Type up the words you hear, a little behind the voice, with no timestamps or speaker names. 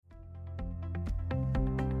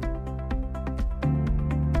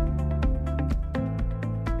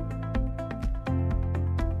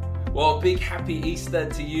Well, a big happy Easter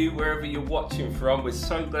to you wherever you're watching from. We're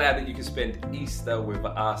so glad that you can spend Easter with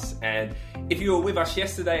us. And if you were with us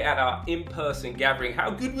yesterday at our in-person gathering, how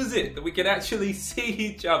good was it that we could actually see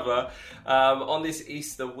each other on this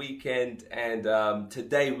Easter weekend? And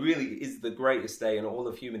today really is the greatest day in all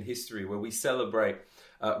of human history, where we celebrate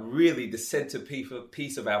really the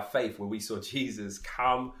centerpiece of our faith, where we saw Jesus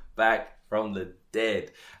come back from the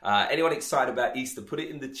dead. Anyone excited about Easter? Put it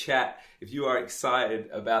in the chat if you are excited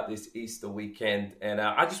about this Easter weekend. And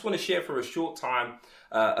I just want to share for a short time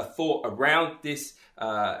a thought around this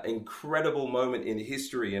incredible moment in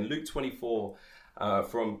history. In Luke 24,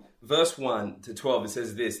 from verse 1 to 12, it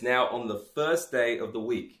says this: "Now on the first day of the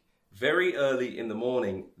week, very early in the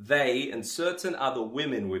morning, they and certain other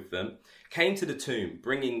women with them came to the tomb,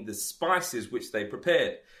 bringing the spices which they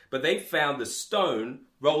prepared. But they found the stone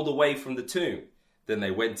rolled away from the tomb. Then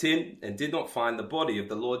they went in and did not find the body of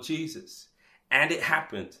the Lord Jesus. And it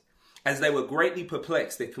happened, as they were greatly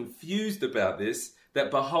perplexed, they're confused about this,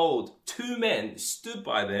 that behold, two men stood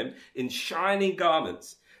by them in shining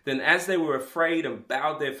garments. Then as they were afraid and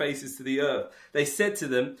bowed their faces to the earth, they said to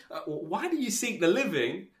them, 'Why do you seek the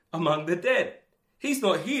living among the dead? He's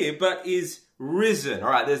not here, but is risen.'" All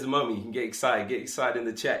right, there's a moment you can get excited. Get excited in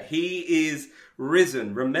the chat. He is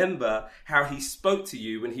risen. "Remember how he spoke to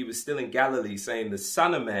you when he was still in Galilee, saying, 'The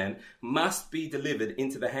Son of Man must be delivered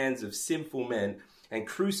into the hands of sinful men and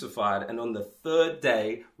crucified, and on the third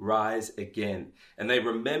day rise again.' And they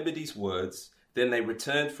remembered his words. Then they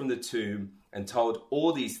returned from the tomb and told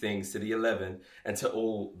all these things to the 11 and to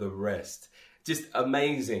all the rest." Just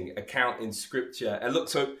amazing account in scripture. And look,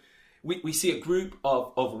 so we see a group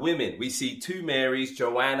of women. We see two Marys,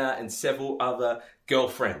 Joanna, and several other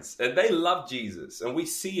girlfriends. And they love Jesus. And we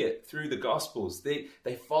see it through the Gospels. They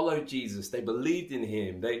followed Jesus. They believed in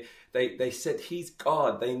him. They said he's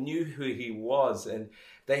God. They knew who he was. And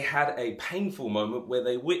they had a painful moment where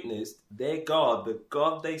they witnessed their God, the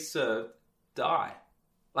God they served, die.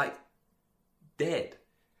 Like, dead.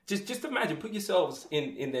 Just imagine, put yourselves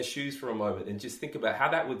in their shoes for a moment and just think about how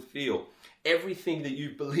that would feel. Everything that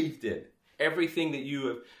you've believed in, everything that you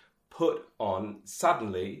have put on,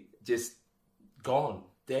 suddenly just gone,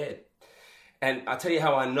 dead. And I tell you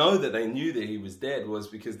how I know that they knew that he was dead was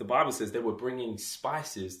because the Bible says they were bringing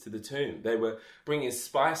spices to the tomb. They were bringing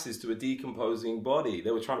spices to a decomposing body.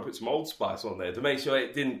 They were trying to put some Old Spice on there to make sure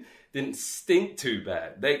it didn't stink too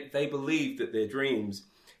bad. They believed that their dreams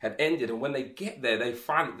had ended. And when they get there, they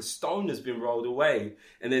find that the stone has been rolled away.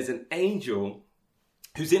 And there's an angel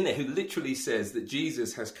who's in there who literally says that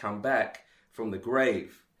Jesus has come back from the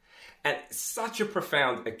grave. And such a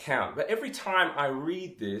profound account. But every time I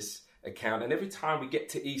read this account, and every time we get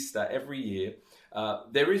to Easter every year,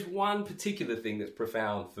 there is one particular thing that's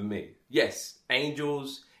profound for me. Yes,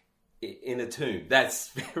 angels in a tomb. That's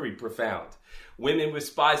very profound. Women with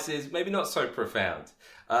spices, maybe not so profound.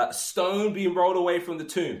 Stone being rolled away from the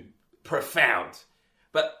tomb, profound.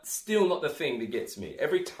 But still not the thing that gets me.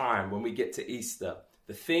 Every time when we get to Easter,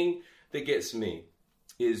 the thing that gets me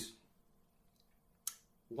is,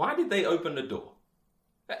 why did they open the door?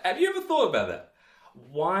 Have you ever thought about that?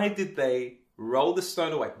 Why did they roll the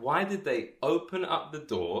stone away? Why did they open up the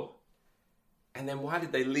door? And then why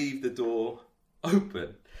did they leave the door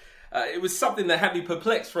open? It was something that had me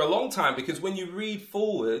perplexed for a long time, because when you read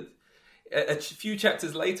forward, a few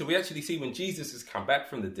chapters later, we actually see when Jesus has come back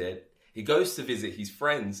from the dead, he goes to visit his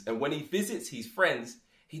friends. And when he visits his friends,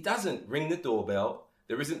 he doesn't ring the doorbell.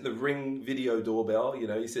 There isn't the Ring video doorbell. You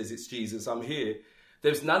know, he says, "It's Jesus, I'm here."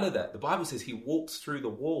 There's none of that. The Bible says he walks through the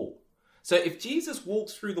wall. So if Jesus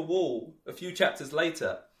walks through the wall a few chapters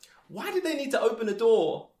later, why did they need to open a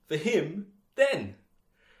door for him then?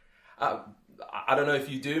 I don't know if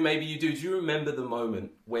you do, maybe you do. Do you remember the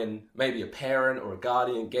moment when maybe a parent or a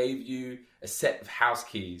guardian gave you a set of house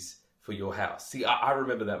keys for your house? See, I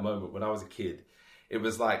remember that moment when I was a kid. It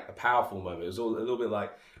was like a powerful moment. It was all a little bit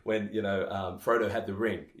like when, Frodo had the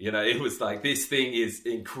ring. It was like, this thing is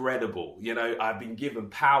incredible. I've been given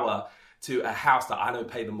power to a house that I don't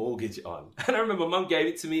pay the mortgage on. And I remember Mum gave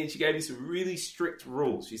it to me, and she gave me some really strict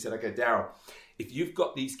rules. She said, "Okay, Daryl, if you've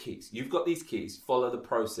got these keys, follow the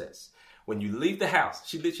process. When you leave the house,"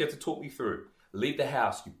 she literally had to talk me through, "leave the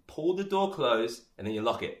house, you pull the door closed and then you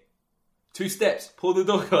lock it. 2 steps, pull the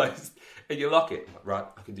door closed and you lock it." Right,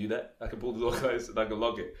 I can do that. I can pull the door closed and I can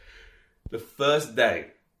lock it. The first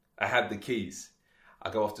day I had the keys,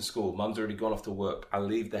 I go off to school. Mum's already gone off to work. I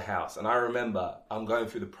leave the house. And I remember I'm going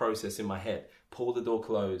through the process in my head. Pull the door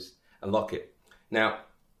closed and lock it. Now,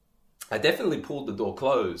 I definitely pulled the door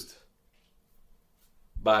closed,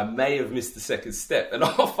 but I may have missed the second step. And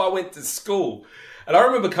off I went to school. And I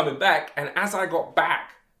remember coming back. And as I got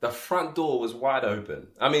back The front door was wide open.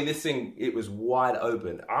 I mean, this thing, it was wide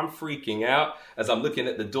open. I'm freaking out as I'm looking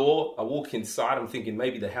at the door. I walk inside. I'm thinking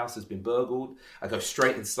maybe the house has been burgled. I go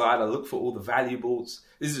straight inside. I look for all the valuables.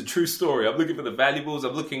 This is a true story. I'm looking for the valuables.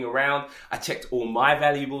 I'm looking around. I checked all my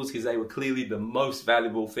valuables because they were clearly the most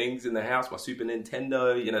valuable things in the house. My Super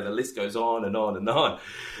Nintendo, the list goes on and on and on.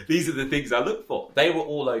 These are the things I look for. They were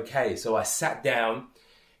all okay. So I sat down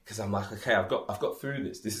because I'm like, okay, I've got through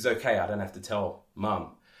this. This is okay. I don't have to tell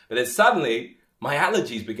Mum. But then suddenly, my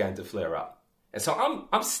allergies began to flare up. And so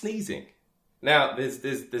I'm sneezing. Now,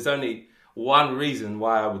 there's only one reason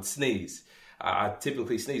why I would sneeze. I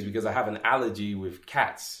typically sneeze because I have an allergy with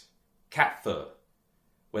cats. Cat fur.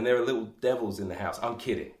 When there are little devils in the house. I'm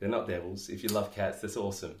kidding. They're not devils. If you love cats, that's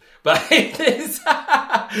awesome. But when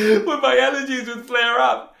my allergies would flare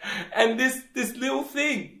up. And this little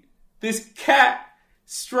thing, this cat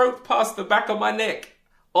stroked past the back of my neck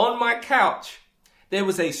on my couch. There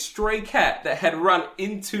was a stray cat that had run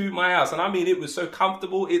into my house. And I mean, it was so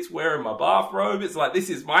comfortable. It's wearing my bathrobe. It's like, this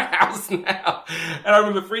is my house now. And I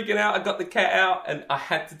remember freaking out. I got the cat out and I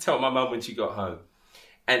had to tell my mum when she got home.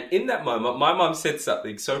 And in that moment, my mum said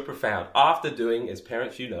something so profound. After doing, as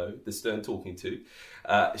parents, the stern talking to,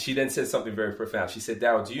 she then said something very profound. She said,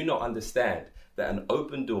 Daryl, do you not understand that an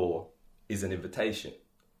open door is an invitation?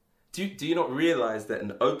 Do you not realize that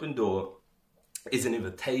an open door is an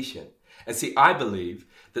invitation? And see, I believe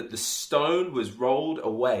that the stone was rolled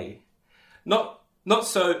away, not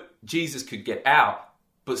so Jesus could get out,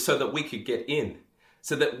 but so that we could get in,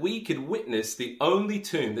 so that we could witness the only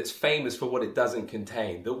tomb that's famous for what it doesn't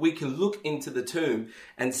contain, that we can look into the tomb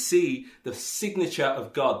and see the signature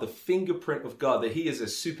of God, the fingerprint of God, that he is a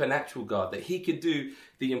supernatural God, that he could do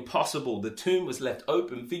the impossible. The tomb was left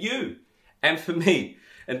open for you and for me.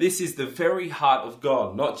 And this is the very heart of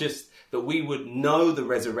God, not just that we would know the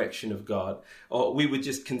resurrection of God, or we would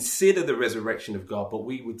just consider the resurrection of God, but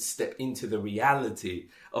we would step into the reality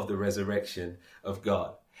of the resurrection of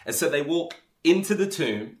God. And so they walk into the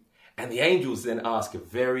tomb, and the angels then ask a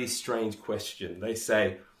very strange question. They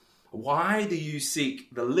say, why do you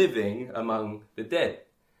seek the living among the dead?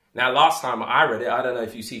 Now, last time I read it, I don't know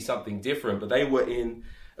if you see something different, but they were in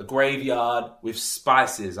a graveyard with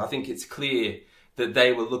spices. I think it's clear that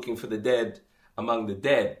they were looking for the dead among the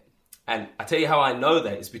dead. And I tell you how I know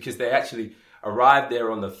that is because they actually arrived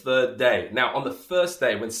there on the third day. Now, on the first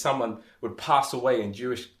day, when someone would pass away in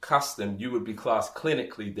Jewish custom, you would be classed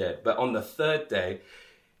clinically dead. But on the third day,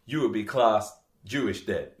 you would be classed Jewish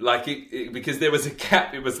dead. Because there was a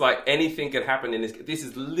gap. It was like anything could happen in this. This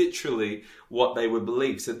is literally what they would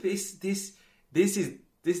believe. So this is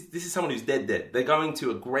someone who's dead. They're going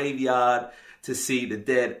to a graveyard to see the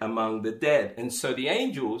dead among the dead. And so the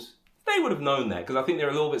angels, they would have known that because I think they're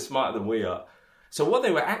a little bit smarter than we are. So what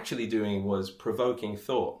they were actually doing was provoking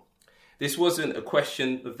thought. This wasn't a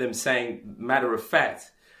question of them saying matter of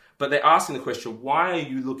fact, but they're asking the question, why are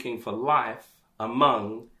you looking for life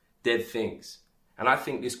among dead things? And I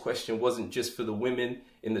think this question wasn't just for the women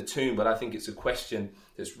in the tomb, but I think it's a question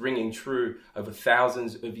that's ringing true over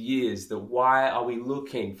thousands of years, that why are we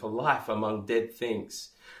looking for life among dead things?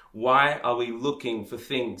 Why are we looking for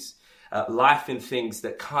things, life in things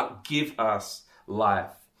that can't give us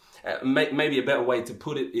life? Maybe a better way to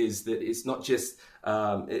put it is that it's not just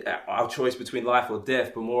our choice between life or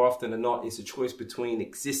death, but more often than not, it's a choice between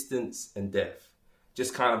existence and death.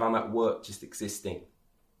 Just kind of, I'm at work just existing,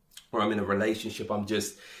 or I'm in a relationship, I'm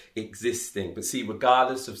just existing. But see,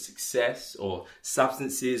 regardless of success or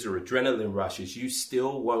substances or adrenaline rushes, you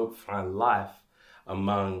still won't find life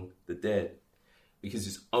among the dead, because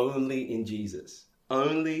it's only in Jesus,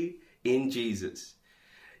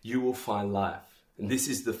 you will find life. And this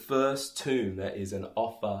is the first tomb that is an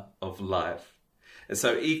offer of life. And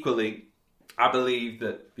so equally, I believe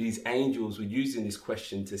that these angels were using this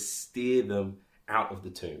question to steer them out of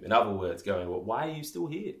the tomb. In other words, going, well, why are you still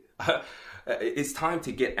here? It's time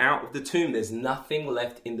to get out of the tomb. There's nothing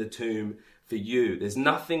left in the tomb for you. There's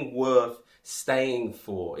nothing worth staying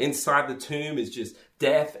for. Inside the tomb is just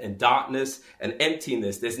death and darkness and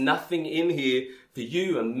emptiness. There's nothing in here for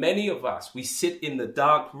you. And many of us, we sit in the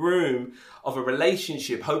dark room of a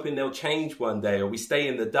relationship hoping they'll change one day, or we stay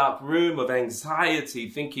in the dark room of anxiety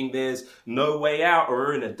thinking there's no way out, or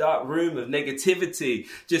we're in a dark room of negativity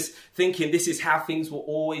just thinking this is how things will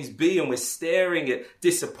always be, and we're staring at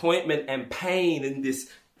disappointment and pain in this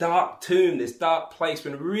dark tomb, this dark place,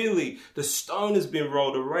 when really the stone has been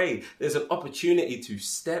rolled away. There's an opportunity to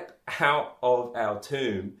step out of our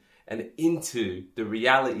tomb and into the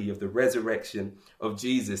reality of the resurrection of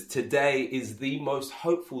Jesus. Today is the most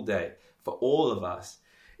hopeful day for all of us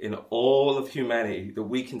in all of humanity, that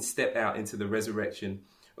we can step out into the resurrection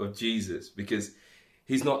of Jesus, because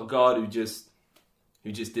he's not a God who just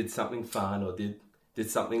did something fun or did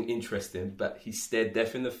something interesting, but he stared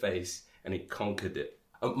death in the face and he conquered it.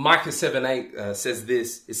 Micah 7:8 says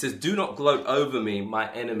this. It says, "Do not gloat over me,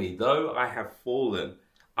 my enemy. Though I have fallen,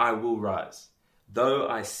 I will rise. Though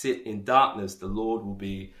I sit in darkness, the Lord will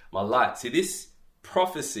be my light." See, this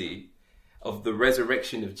prophecy of the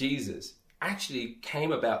resurrection of Jesus actually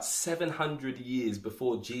came about 700 years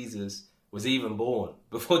before Jesus was even born,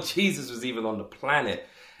 before Jesus was even on the planet.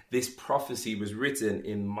 This prophecy was written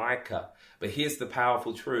in Micah. But here's the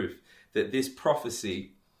powerful truth, that this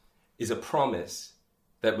prophecy is a promise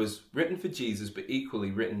that was written for Jesus, but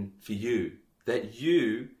equally written for you, that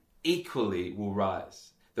you equally will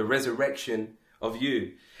rise. The resurrection of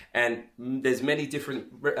you. And there's many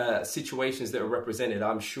different situations that are represented,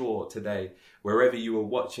 I'm sure, today, wherever you are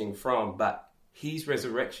watching from. But his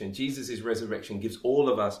resurrection, Jesus' resurrection, gives all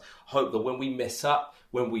of us hope that when we mess up,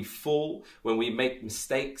 when we fall, when we make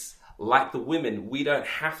mistakes, like the women, we don't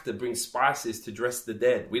have to bring spices to dress the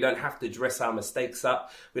dead. We don't have to dress our mistakes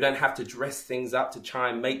up. We don't have to dress things up to try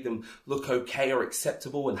and make them look okay or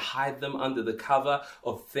acceptable and hide them under the cover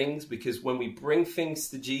of things. Because when we bring things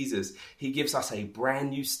to Jesus, he gives us a brand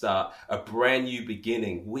new start, a brand new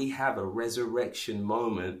beginning. We have a resurrection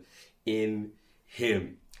moment in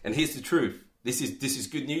him. And here's the truth. This is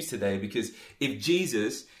good news today, because if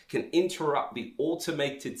Jesus can interrupt the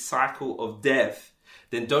automated cycle of death,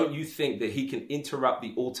 then don't you think that he can interrupt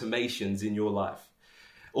the automations in your life?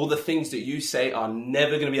 All the things that you say are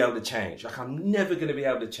never going to be able to change. Like, I'm never going to be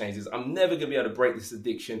able to change this. I'm never going to be able to break this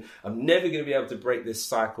addiction. I'm never going to be able to break this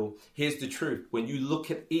cycle. Here's the truth. When you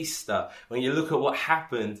look at Easter, when you look at what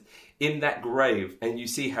happened in that grave and you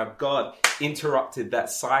see how God interrupted that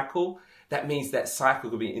cycle, that means that cycle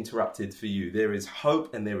will be interrupted for you. There is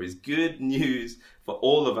hope and there is good news for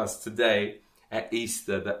all of us today at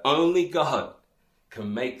Easter, that only God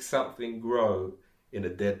can make something grow in a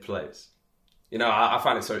dead place. You know, I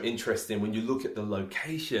find it so interesting when you look at the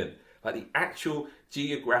location, like the actual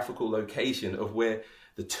geographical location of where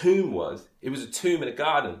the tomb was. It was a tomb in a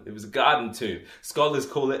garden. It was a garden tomb. Scholars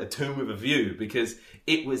call it a tomb with a view because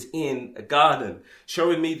it was in a garden,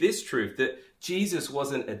 showing me this truth, that Jesus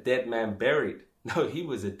wasn't a dead man buried. No, he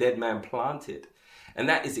was a dead man planted. And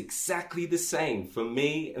that is exactly the same for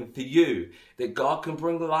me and for you, that God can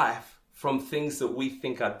bring life from things that we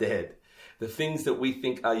think are dead, the things that we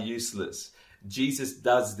think are useless. Jesus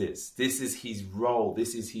does this. This is his role.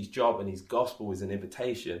 This is his job. And his gospel is an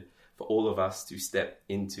invitation for all of us to step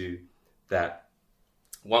into that.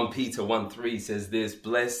 1 Peter 1:3 says this,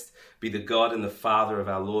 "Blessed be the God and the Father of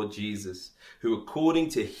our Lord Jesus, who according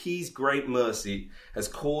to his great mercy has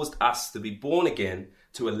caused us to be born again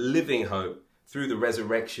to a living hope through the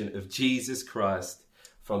resurrection of Jesus Christ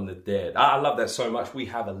from the dead." I love that so much. We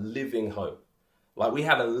have a living hope. Like, we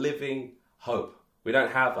have a living hope. We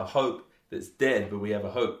don't have a hope that's dead, but we have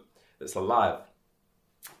a hope that's alive.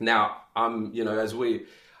 Now, as we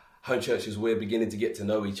home churches, we're beginning to get to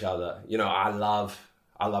know each other. You know, I love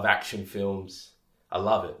action films. I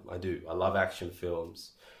love it. I do. I love action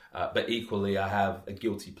films. But equally, I have a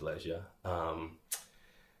guilty pleasure.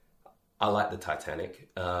 I like the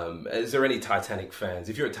Titanic. Is there any Titanic fans?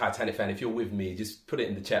 If you're a Titanic fan, if you're with me, just put it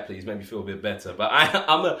in the chat, please. Make me feel a bit better. But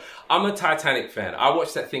I'm a Titanic fan. I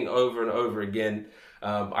watched that thing over and over again.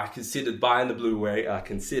 I considered buying the Blu-ray.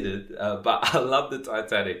 But I love the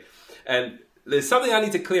Titanic. And there's something I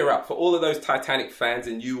need to clear up for all of those Titanic fans,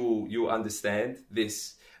 and you will understand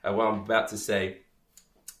this, what I'm about to say.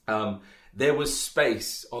 There was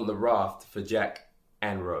space on the raft for Jack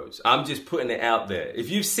and Rose. I'm just putting it out there. If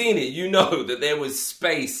you've seen it, you know that there was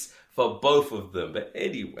space for both of them. But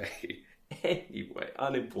anyway,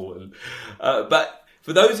 unimportant. But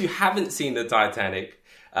for those who haven't seen the Titanic,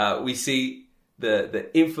 we see the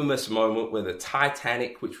infamous moment where the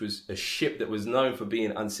Titanic, which was a ship that was known for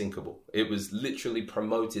being unsinkable, it was literally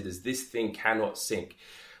promoted as this thing cannot sink,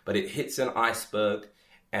 but it hits an iceberg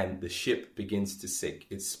and the ship begins to sink.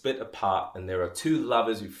 It's split apart, and there are two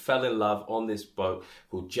lovers who fell in love on this boat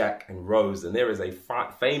called Jack and Rose. And there is a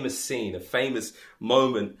famous scene, a famous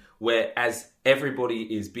moment where, as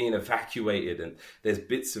everybody is being evacuated and there's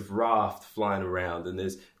bits of raft flying around and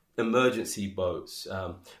there's emergency boats,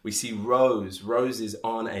 we see Rose. Rose is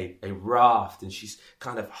on a raft and she's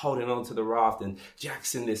kind of holding on to the raft, and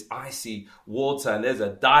Jack's in this icy water, and there's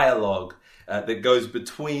a dialogue that goes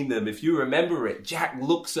between them. If you remember it, Jack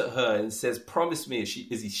looks at her and says, "Promise me,"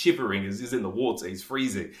 as he's shivering, as he's in the water, he's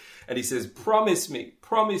freezing. And he says, promise me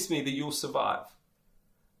that you'll survive.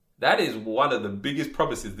 That is one of the biggest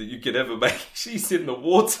promises that you could ever make. She's in the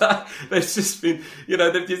water. There's just been,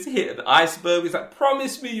 they've just hit an iceberg. It's like,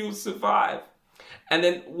 promise me you'll survive. And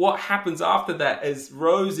then what happens after that is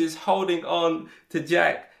Rose is holding on to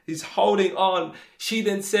Jack. He's holding on. She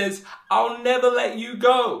then says, I'll never let you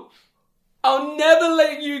go. I'll never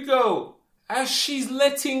let you go. As she's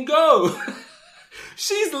letting go.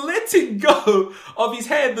 She's letting go of his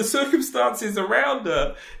hand. The circumstances around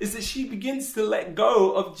her is that she begins to let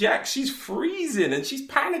go of Jack. She's freezing and she's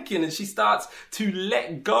panicking and she starts to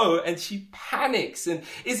let go and she panics. And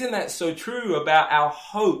isn't that so true about our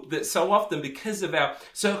hope, that so often because of our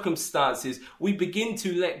circumstances, we begin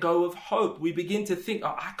to let go of hope. We begin to think,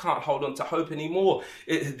 oh, I can't hold on to hope anymore.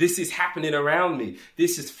 This is happening around me.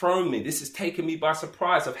 This has thrown me. This has taken me by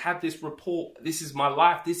surprise. I've had this report. This is my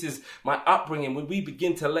life. This is my upbringing. When we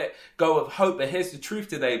begin to let go of hope, but here's the truth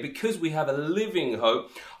today: because we have a living hope,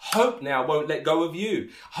 hope now won't let go of you.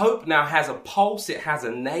 Hope now has a pulse, it has a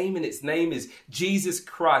name, and its name is Jesus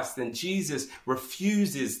Christ, and Jesus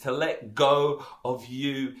refuses to let go of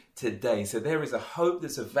you today. So there is a hope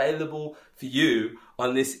that's available for you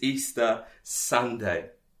on this Easter Sunday.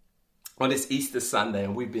 On this Easter Sunday,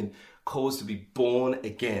 and we've been caused to be born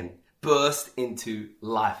again. Burst into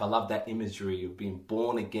life. I love that imagery of being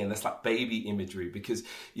born again. That's like baby imagery, because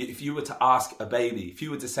if you were to ask a baby, if you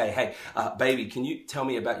were to say, hey, baby, can you tell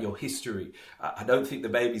me about your history? I don't think the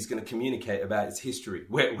baby's going to communicate about its history,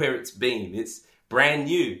 where it's been. It's brand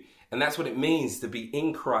new. And that's what it means to be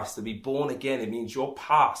in Christ, to be born again. It means your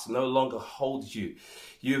past no longer holds you.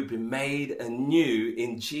 You've been made anew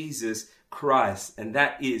in Jesus Christ. And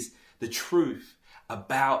that is the truth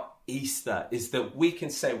about Easter, is that we can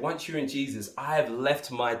say, once you're in Jesus, I have left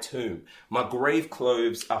my tomb. My grave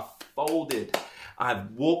clothes are folded.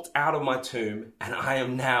 I've walked out of my tomb and I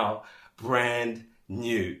am now brand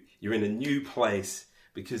new. You're in a new place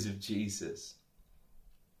because of Jesus.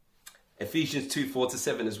 Ephesians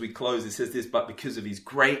 2:4-7, as we close, it says this: but because of his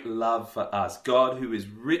great love for us, God, who is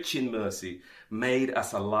rich in mercy, made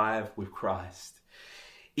us alive with Christ.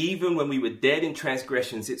 Even when we were dead in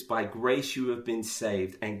transgressions, it's by grace you have been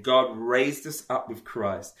saved. And God raised us up with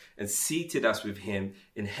Christ and seated us with him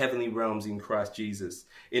in heavenly realms in Christ Jesus,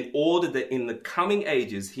 in order that in the coming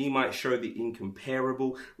ages he might show the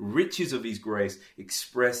incomparable riches of his grace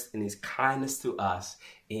expressed in his kindness to us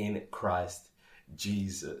in Christ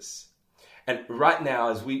Jesus. And right now,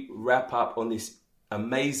 as we wrap up on this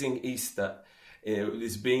amazing Easter,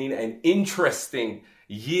 it's been an interesting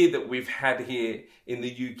year that we've had here in the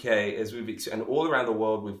UK, as and all around the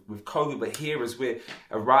world with COVID. But here, as we're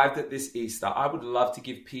arrived at this Easter, I would love to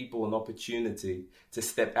give people an opportunity to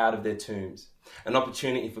step out of their tombs, an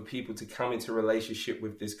opportunity for people to come into relationship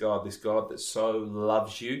with this God that so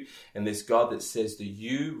loves you, and this God that says that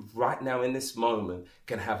you right now in this moment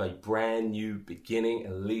can have a brand new beginning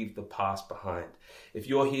and leave the past behind. If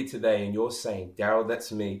you're here today and you're saying, Daryl,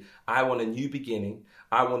 that's me. I want a new beginning.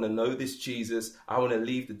 I want to know this Jesus. I want to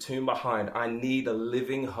leave the tomb behind. I need a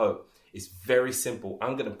living hope. It's very simple.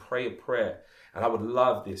 I'm going to pray a prayer, and I would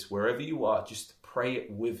love this, wherever you are, just to pray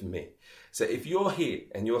it with me. So if you're here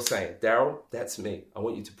and you're saying, Daryl, that's me, I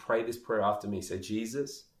want you to pray this prayer after me. Say,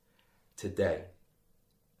 Jesus, today,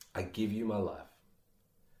 I give you my life.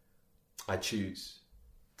 I choose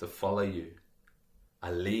to follow you.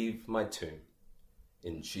 I leave my tomb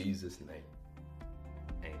in Jesus' name.